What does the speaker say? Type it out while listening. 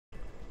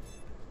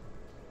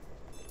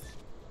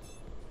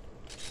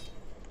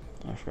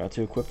forgot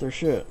to equip their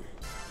shit.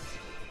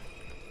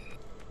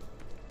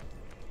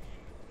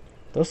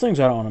 Those things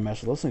I don't want to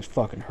mess with. Those things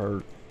fucking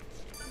hurt.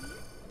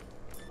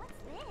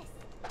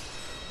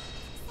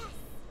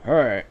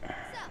 Alright.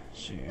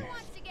 Let's see.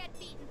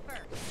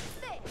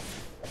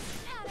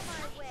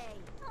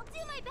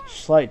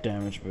 Slight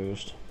damage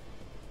boost.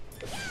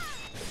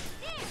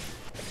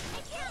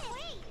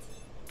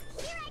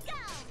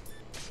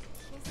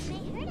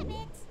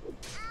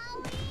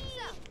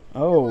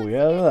 Oh,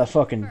 yeah, look at that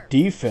fucking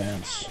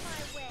defense.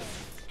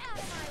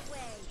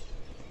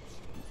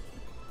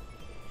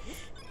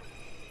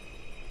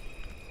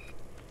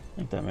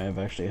 I think that may have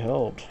actually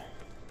helped.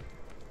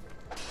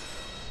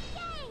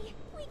 Yay!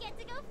 We get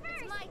to go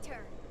first. It's my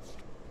turn.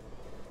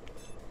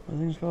 I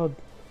think it's called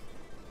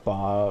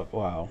Bob.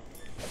 Wow.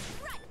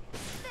 Right.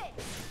 There. I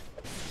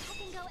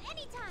can go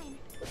anytime.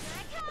 Here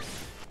I come.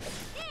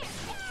 There. I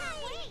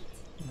can't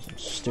wait. Some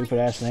stupid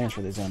ass names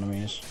for these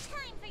enemies.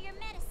 Time for your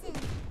medicine.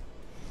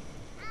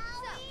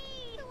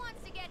 Owie. Who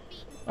wants to get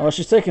beaten? Oh,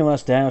 she's taking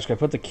less damage because I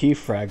put the key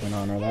fragment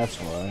on her, that's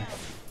why.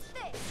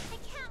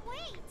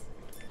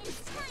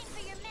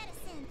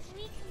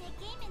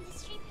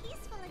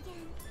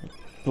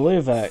 I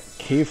believe that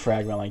key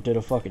fragment like did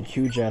a fucking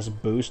huge ass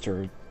boost to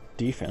her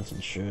defense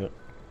and shit.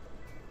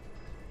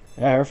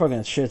 Yeah, her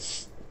fucking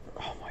shit's,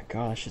 oh my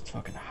god, that shit's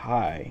fucking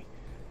high.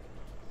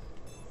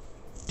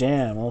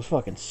 Damn, those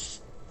fucking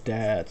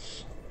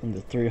stats in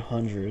the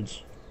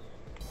 300s.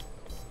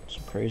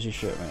 Some crazy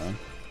shit, man.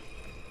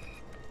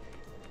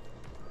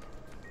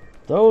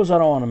 Those I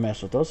don't want to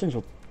mess with. Those things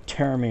will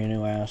tear me a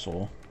new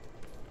asshole.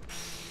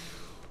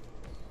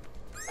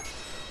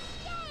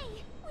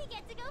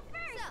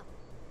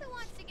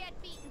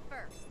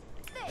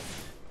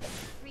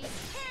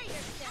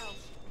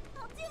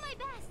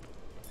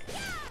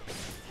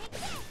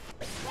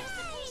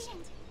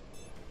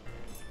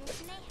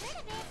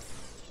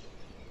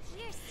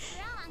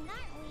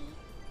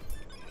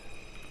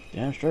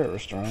 Damn straight we're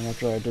strong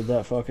after I did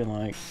that fucking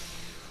like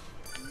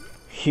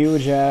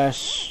huge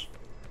ass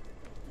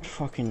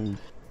fucking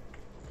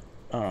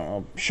I don't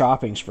know,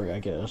 shopping spree, I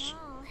guess.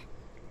 Oh.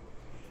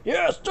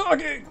 Yes,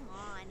 talking! Come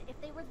on, if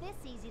they were this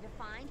easy to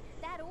find,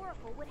 that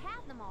oracle would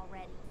have them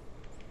already.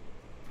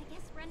 I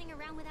guess running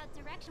around without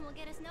direction will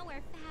get us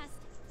nowhere fast.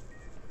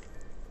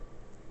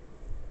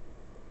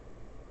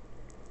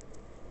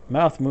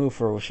 Mouth moved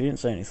for her, she didn't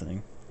say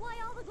anything. Why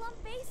all the glump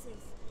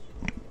faces?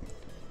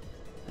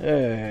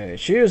 Hey,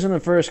 she was in the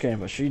first game,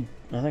 but she,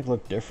 I think,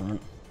 looked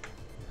different.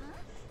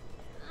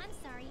 Huh? I'm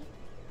sorry.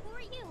 Who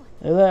are you?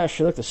 Look at that,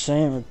 she looked the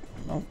same.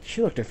 Well,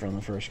 she looked different in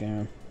the first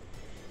game.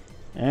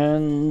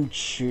 And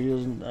she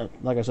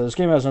doesn't, like I said, this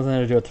game has nothing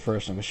to do with the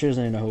first one, but she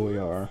doesn't even know who we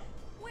are.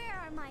 Where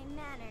are my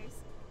manners?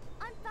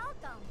 I'm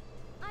Falcom.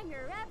 I'm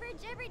your average,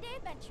 everyday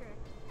adventurer,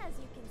 as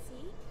you can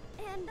see.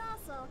 And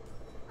also,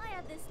 I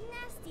have this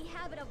nasty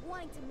habit of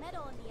wanting to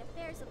meddle in the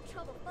affairs of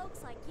troubled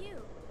folks like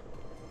you.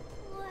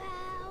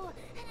 Wow,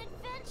 an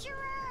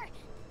adventurer!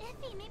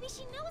 Iffy, maybe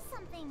she knows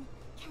something.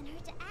 Can't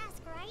hurt to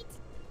ask, right?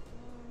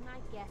 I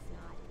guess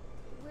not.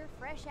 We're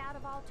fresh out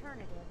of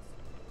alternatives.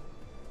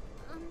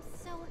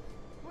 So,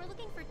 we're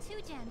looking for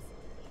 2 gems.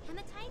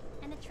 Hematite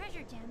and a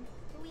treasure gem,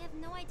 but we have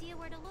no idea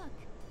where to look.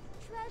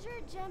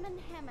 Treasure gem and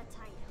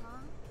hematite,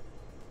 huh?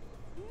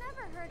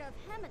 Never heard of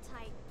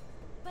hematite,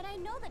 but I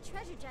know the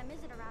treasure gem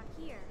isn't around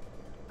here.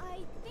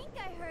 I think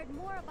I heard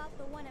more about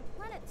the one in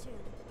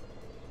Planetune.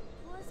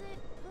 Was it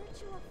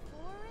Virtua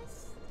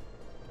Forest?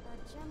 A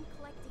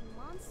gem-collecting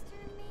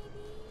monster,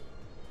 maybe?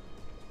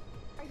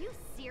 Are you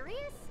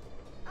serious?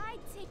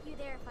 I'd take you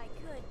there if I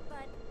could,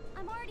 but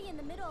I'm already in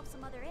the middle of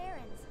some other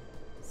errands.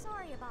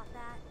 Sorry about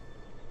that.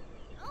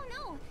 Oh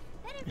no!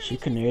 That Is she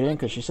Canadian?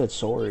 Because she said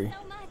sorry. Thank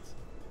you so much.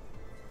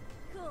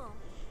 Cool.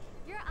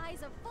 Your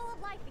eyes are full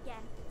of life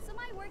again, so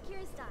my work here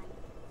is done.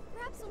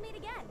 Perhaps we'll meet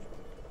again.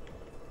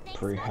 Thanks,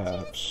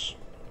 Perhaps.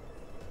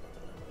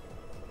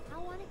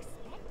 How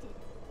unexpected.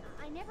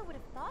 I never would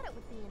have thought it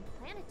would be in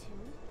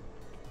Planetune.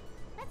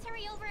 Let's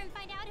hurry over and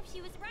find out if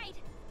she was right.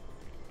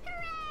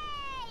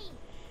 Hooray!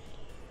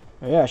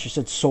 Oh, yeah, she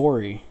said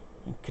sorry.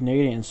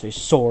 Canadians say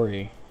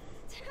sorry.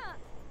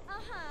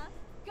 Uh-huh.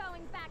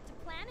 Going back to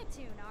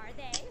Planetune, are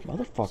they?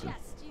 Motherfucker.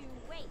 Just you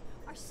wait.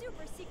 Our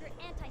super secret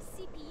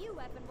anti-CPU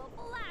weapon will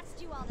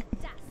blast you all to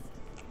dust.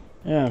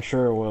 Yeah, I'm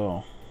sure it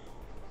will.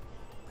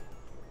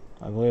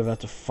 I believe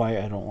that's a fight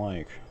I don't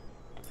like.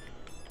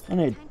 I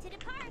need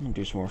to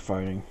do some more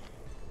fighting.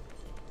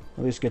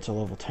 At least get to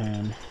level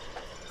 10.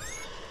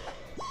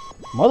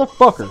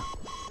 Motherfucker!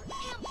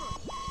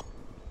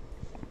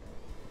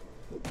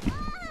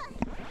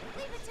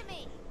 Leave it to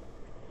me.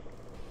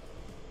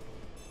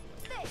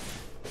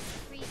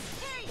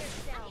 Prepare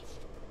yourself.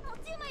 I'll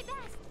do my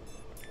best.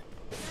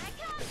 Here I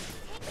come.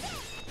 Take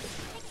this.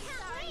 I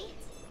can't wait.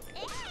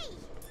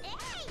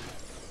 Hey!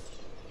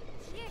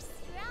 We're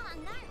strong,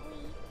 aren't we?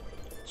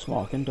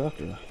 Small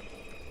conductor.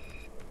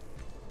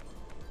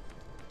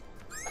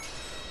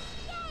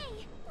 Yay!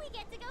 We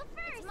get to go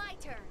first. It's my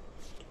turn.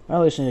 I at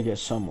least need to get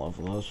some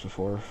level ups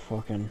before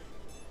fucking.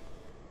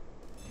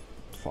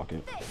 Fuck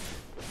it. Right.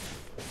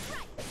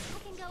 I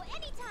can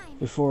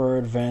before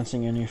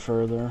advancing any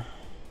further.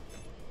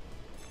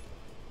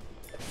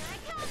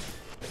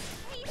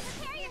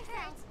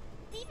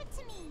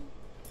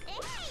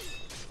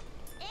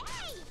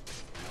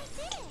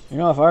 You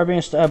know, if I were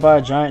being stabbed by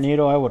a giant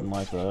needle, I wouldn't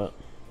like that.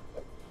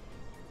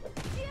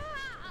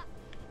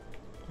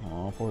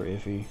 Aw, poor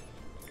Iffy.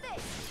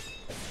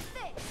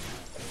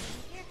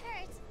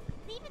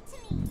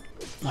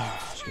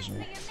 Excuse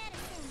me.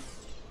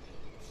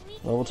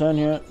 Level 10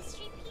 yet?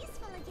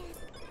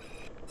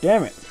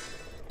 Damn it!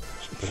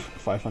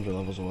 500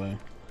 levels away.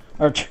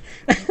 Or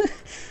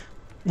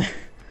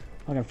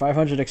fucking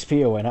 500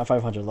 XP away, not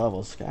 500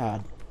 levels.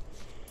 God.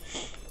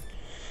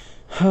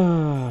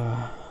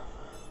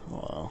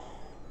 Well,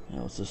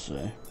 yeah, what's this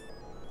say?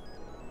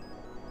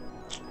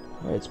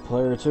 Hey, it's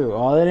player 2.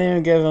 Oh, they didn't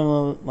even give him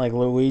a, like,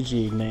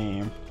 Luigi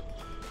name.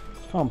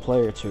 Let's call him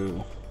player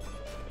 2.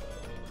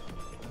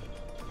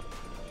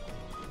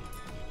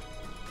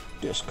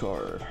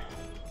 Discard.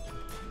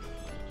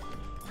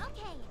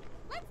 Okay,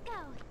 let's go.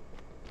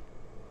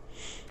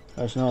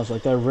 I just noticed,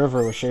 like, that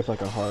river was shaped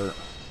like a heart.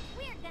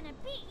 We're gonna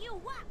beat you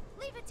up.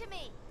 Leave it to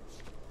me.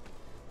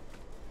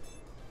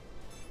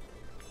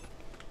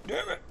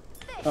 Damn it!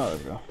 Oh, there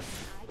we go.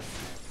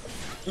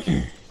 I'll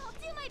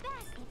do my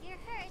best. If you're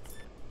hurt,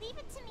 leave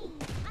it to me.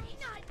 I'm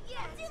not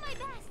yet. I'll do my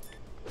best.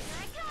 Here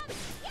I come.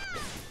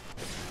 Yeah!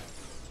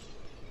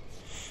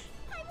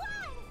 I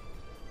won!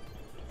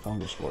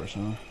 Fungus Force,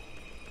 huh?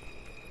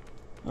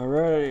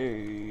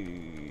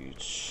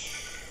 Alright.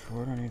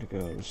 Where do I need to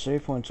go? The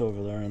save point's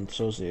over there, and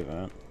so's the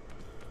event.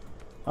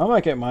 I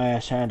might get my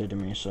ass handed to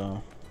me,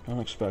 so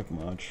don't expect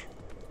much.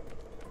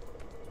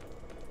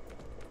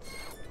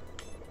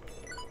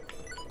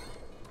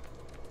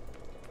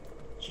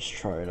 Just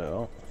try it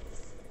out.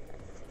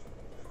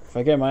 If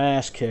I get my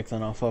ass kicked,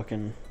 then I'll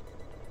fucking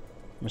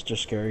Mr.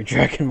 Scary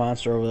Dragon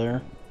Monster over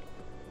there.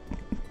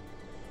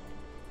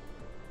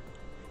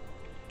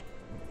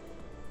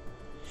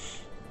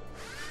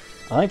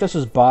 I think this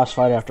is boss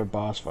fight after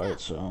boss fight,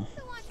 so.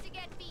 Who wants to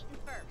get beaten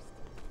first?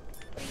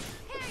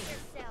 Prepare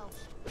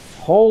yourself.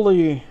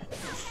 Holy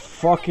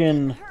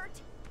fucking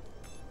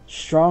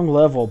strong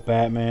level,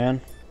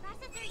 Batman.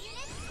 Processor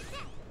unit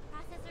set.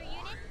 Processor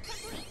unit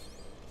complete.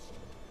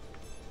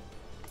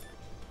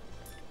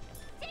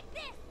 Take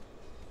this.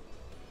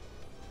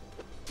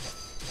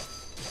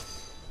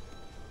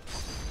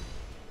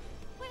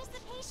 Where's the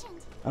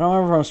patient? I don't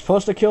remember if I'm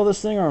supposed to kill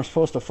this thing or I'm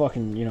supposed to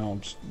fucking, you know,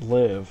 just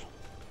live.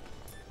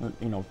 Or,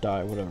 you know,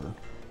 die, whatever.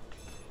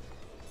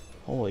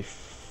 Holy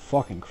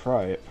fucking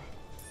cripe.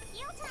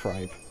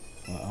 Cripe.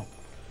 Wow.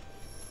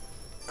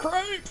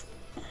 Cripe!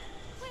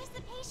 Where's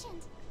the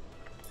patient?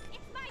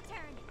 It's my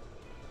turn.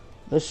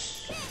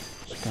 This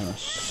is gonna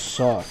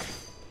suck. That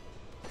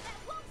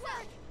won't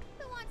work.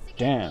 Who wants to get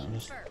Damn, beaten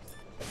this first?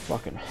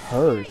 fucking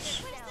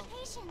hurts. Where's the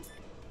patient?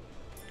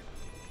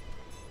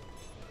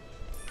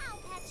 I'll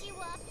patch you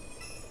up.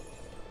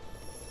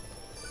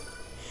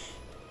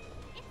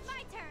 It's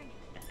my turn.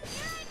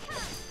 Here I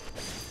come.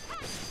 Ha!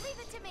 Leave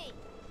it to me.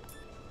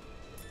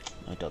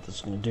 I doubt this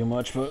is gonna do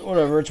much, but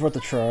whatever, it's worth a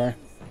try.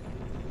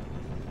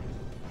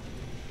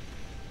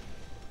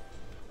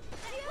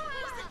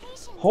 Where's the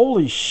patient?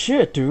 Holy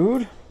shit,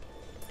 dude!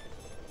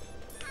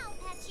 I'll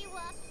patch you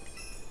up.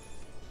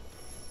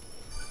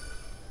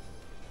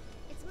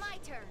 It's my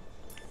turn.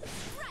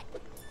 Right.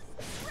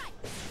 Right.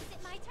 Is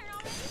it my turn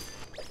already?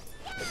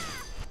 Yeah!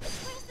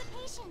 Where's the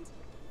patient?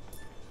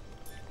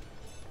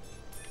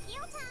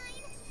 Heal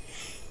time.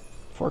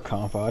 Poor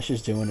Compa,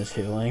 she's doing his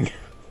healing.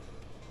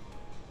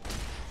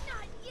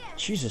 Not yet.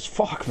 Jesus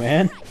fuck,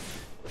 man. Out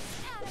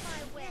of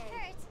my way. You're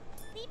hurt.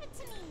 Leave it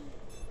to me.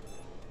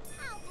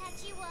 I'll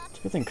patch you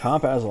up. Good thing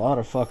Compa has a lot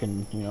of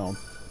fucking, you know,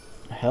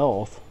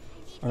 health.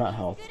 Or not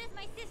health. Good as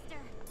my sister.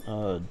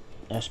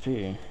 SP.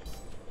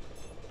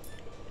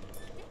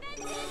 Defend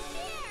this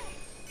spear.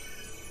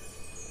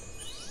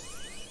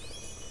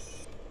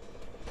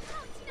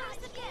 Where's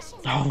the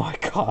patient? Oh my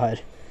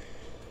god.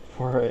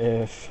 Poor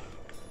if.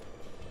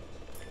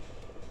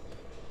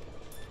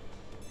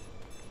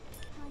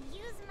 I'll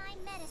use my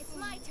medicine. It's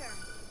my turn.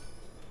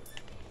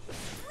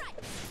 Right.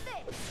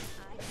 There.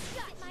 I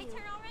got my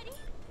turn already.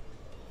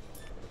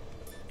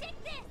 Take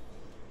this.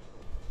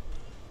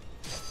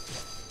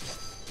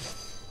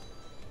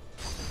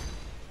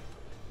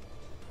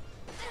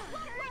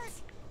 That hurts.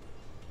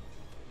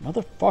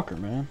 Motherfucker,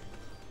 man.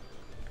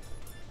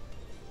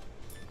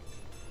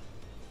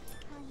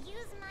 I'll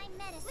use my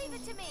medicine. Leave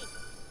it to me.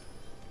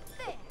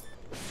 There.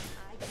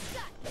 I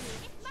got you.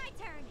 It's my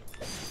turn.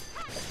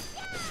 Ha!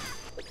 Yeah!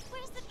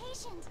 Where's the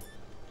patient?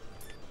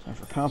 Time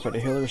for Compa to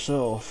heal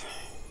herself.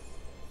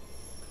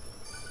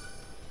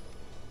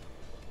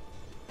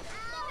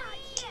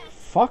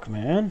 Fuck,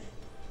 man.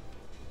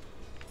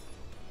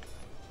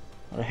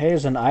 What the hell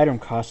does an item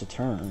cost a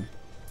turn?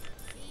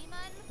 Demon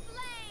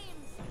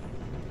flames.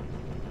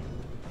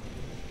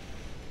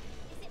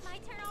 Is it my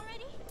turn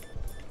already?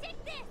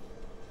 Take this.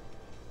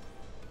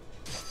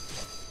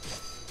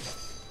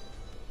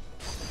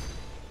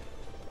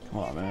 Come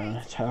on, man.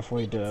 It's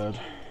halfway dead.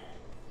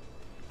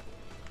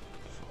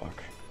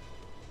 Fuck.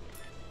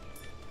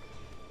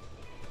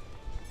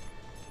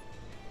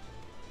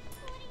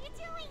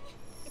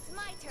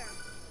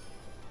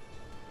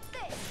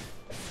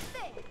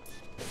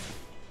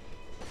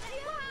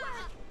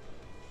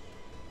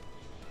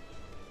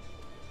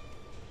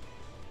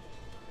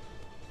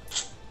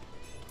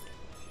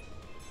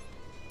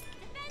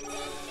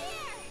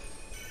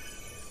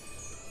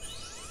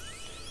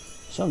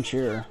 Some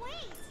cheer.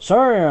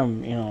 Sorry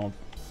I'm, you know,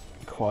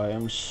 quiet.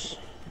 I'm just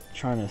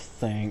trying to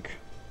think.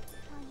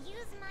 I'll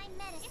use my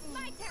medicine. It's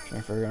my turn.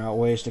 Trying to figure out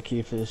ways to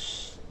keep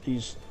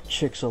these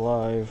chicks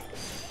alive.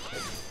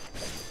 It's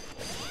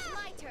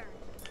my turn.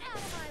 Out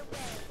of my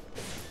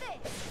way.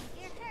 This.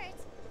 If you're hurt,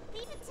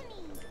 leave it to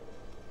me.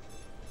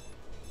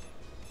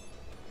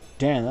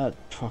 Damn, that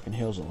fucking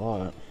heals a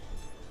lot.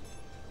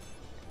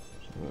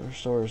 So it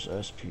restores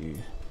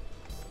SP.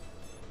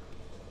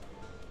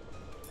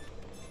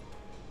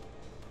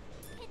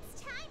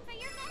 It's time for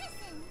your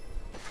medicine.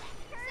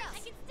 Hurry, I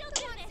can still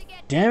do this.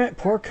 Damn it,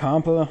 poor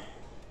Compa.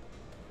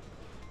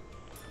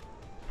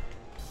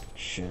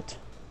 Shit.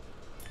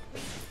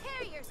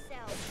 Prepare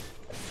yourself.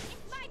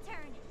 It's my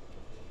turn.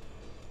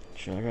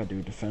 Shit, I gotta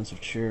do defensive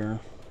cheer.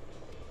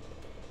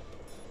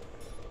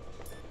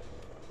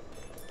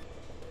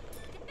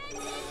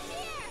 Defensive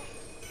cheer.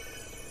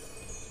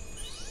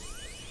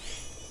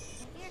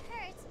 If you're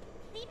hurt,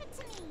 leave it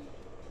to me.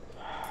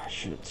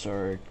 Shit,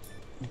 sorry.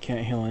 I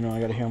can't heal, I know I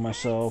gotta heal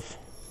myself.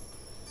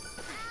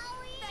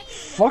 Owie.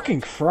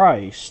 Fucking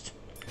Christ.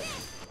 Here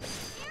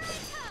I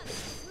come.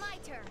 It's my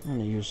turn. I'm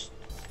gonna use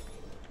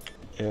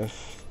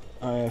if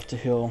I have to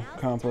heal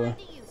Compa. Time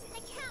to use it. I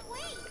can't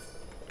wait.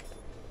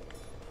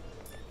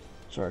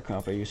 Sorry,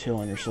 Compa, use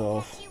healing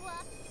yourself. Catch you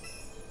up.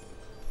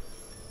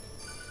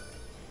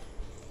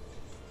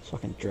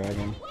 Fucking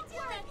dragon. What's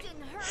that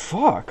didn't hurt?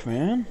 Fuck,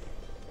 man.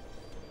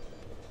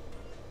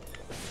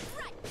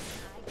 Right.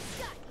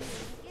 I got you.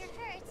 If you're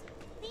hurt,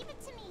 leave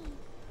it to me.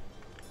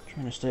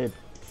 Trying to stay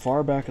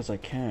far back as I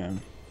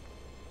can.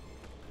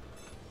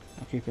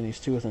 I'm keeping these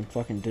two within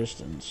fucking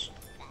distance.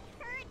 That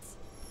hurts.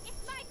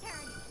 It's my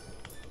turn.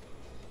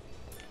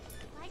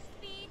 Light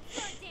speed,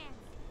 sword dance.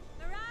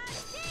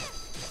 Mirage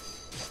dance.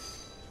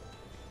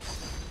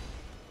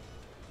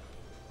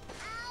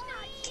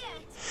 Not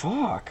yet.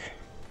 Fuck.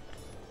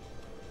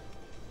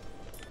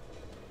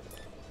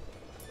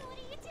 What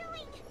are you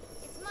doing?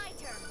 It's my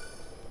turn.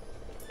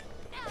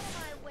 Out of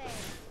my way.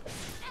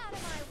 Out of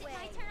my way. Is it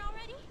my turn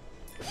already?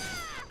 Yeah!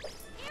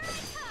 Here I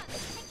come.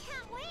 I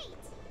can't wait.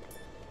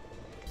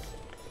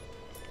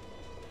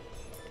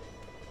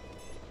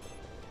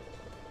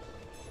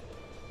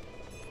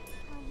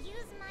 I'll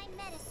use my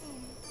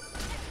medicine.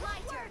 It's my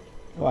turn.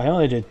 Well, I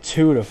only did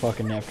 2 to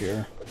fucking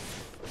Nepgear.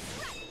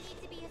 Right, need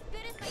to be as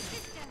good as my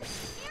sister.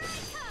 Here I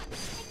come.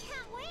 I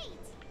can't wait.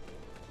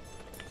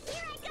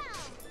 Here I go.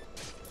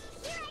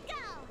 Here I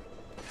go.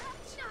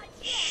 Not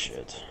yet.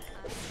 Shit.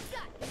 I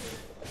got you.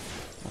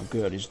 Oh,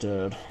 good, he's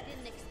dead.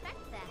 Didn't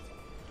expect that.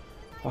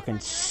 Fucking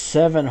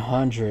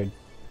 700.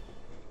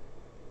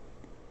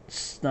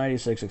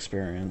 96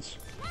 experience.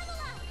 Level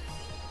up.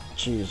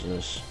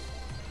 Jesus.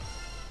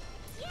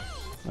 Yay.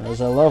 That was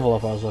that level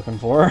up I was looking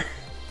for.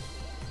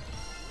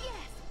 Yes,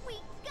 we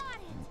got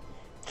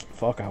it.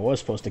 Fuck, I was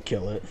supposed to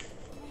kill it. This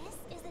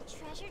is the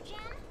treasure gem.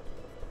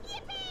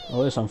 Yippee! At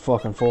least I'm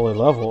fucking fully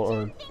level,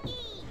 or...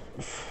 Thingy.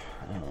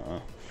 I don't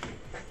know.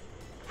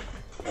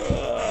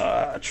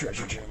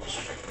 Treasure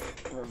gems.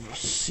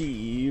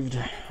 Received.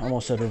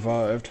 Almost said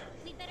revived.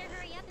 We better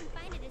hurry up and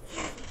find it as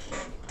soon as we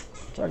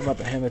can. Talk about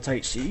the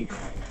hematite C.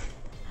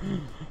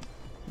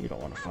 You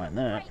don't want to find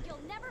that. Right, you'll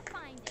never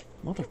find it.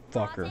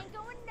 Motherfucker. Ain't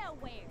going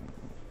nowhere.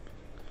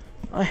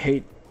 I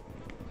hate...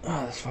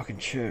 this fucking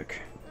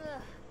chick.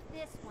 Ugh,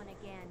 this one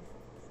again.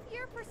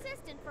 You're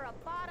persistent for a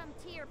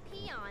bottom-tier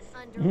peon,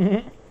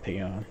 Underling.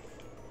 Peon.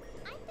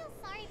 I feel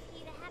sorry for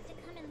you to have to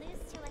come and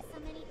lose to us so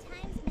many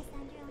times, Miss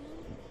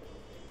Underling.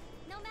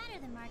 No matter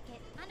the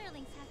market,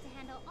 Underlings have to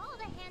handle all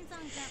the hands-on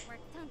grunt work,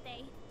 don't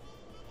they?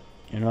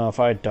 You know, if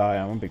I die,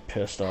 I'm gonna be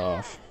pissed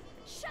off.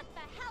 Shut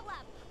the hell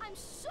up! I'm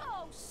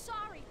so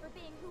sorry for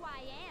being who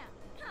I am.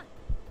 Huh.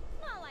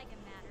 Not like it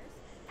matters.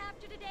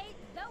 After today,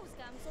 those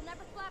gums will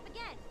never flap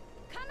again.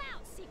 Come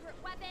out, secret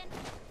weapon!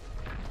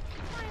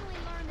 Finally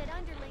learned that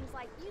underlings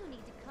like you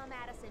need to come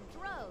at us in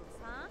droves,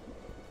 huh?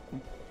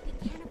 We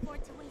can't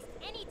afford to waste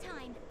any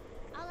time.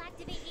 I'll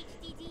activate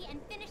HDD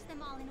and finish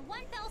them all in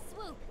one fell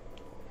swoop.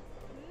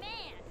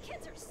 Man,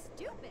 kids are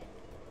stupid.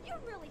 You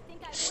really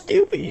think I wouldn't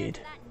Stupid. stand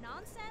for that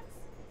nonsense?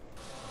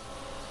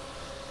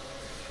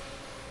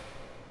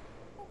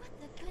 What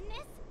the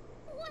goodness?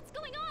 What's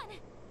going on?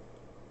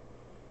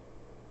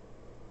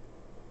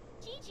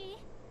 Gigi,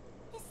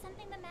 is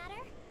something the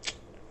matter?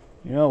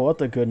 You know what?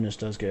 The goodness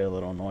does get a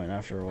little annoying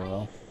after a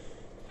while.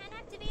 Can't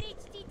activate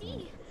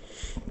HDD.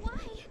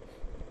 Why?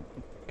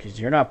 Because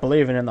you're not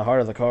believing in the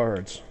heart of the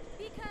cards.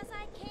 Because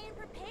I came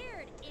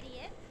prepared,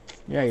 idiot.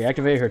 Yeah, you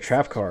activate her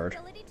trap card.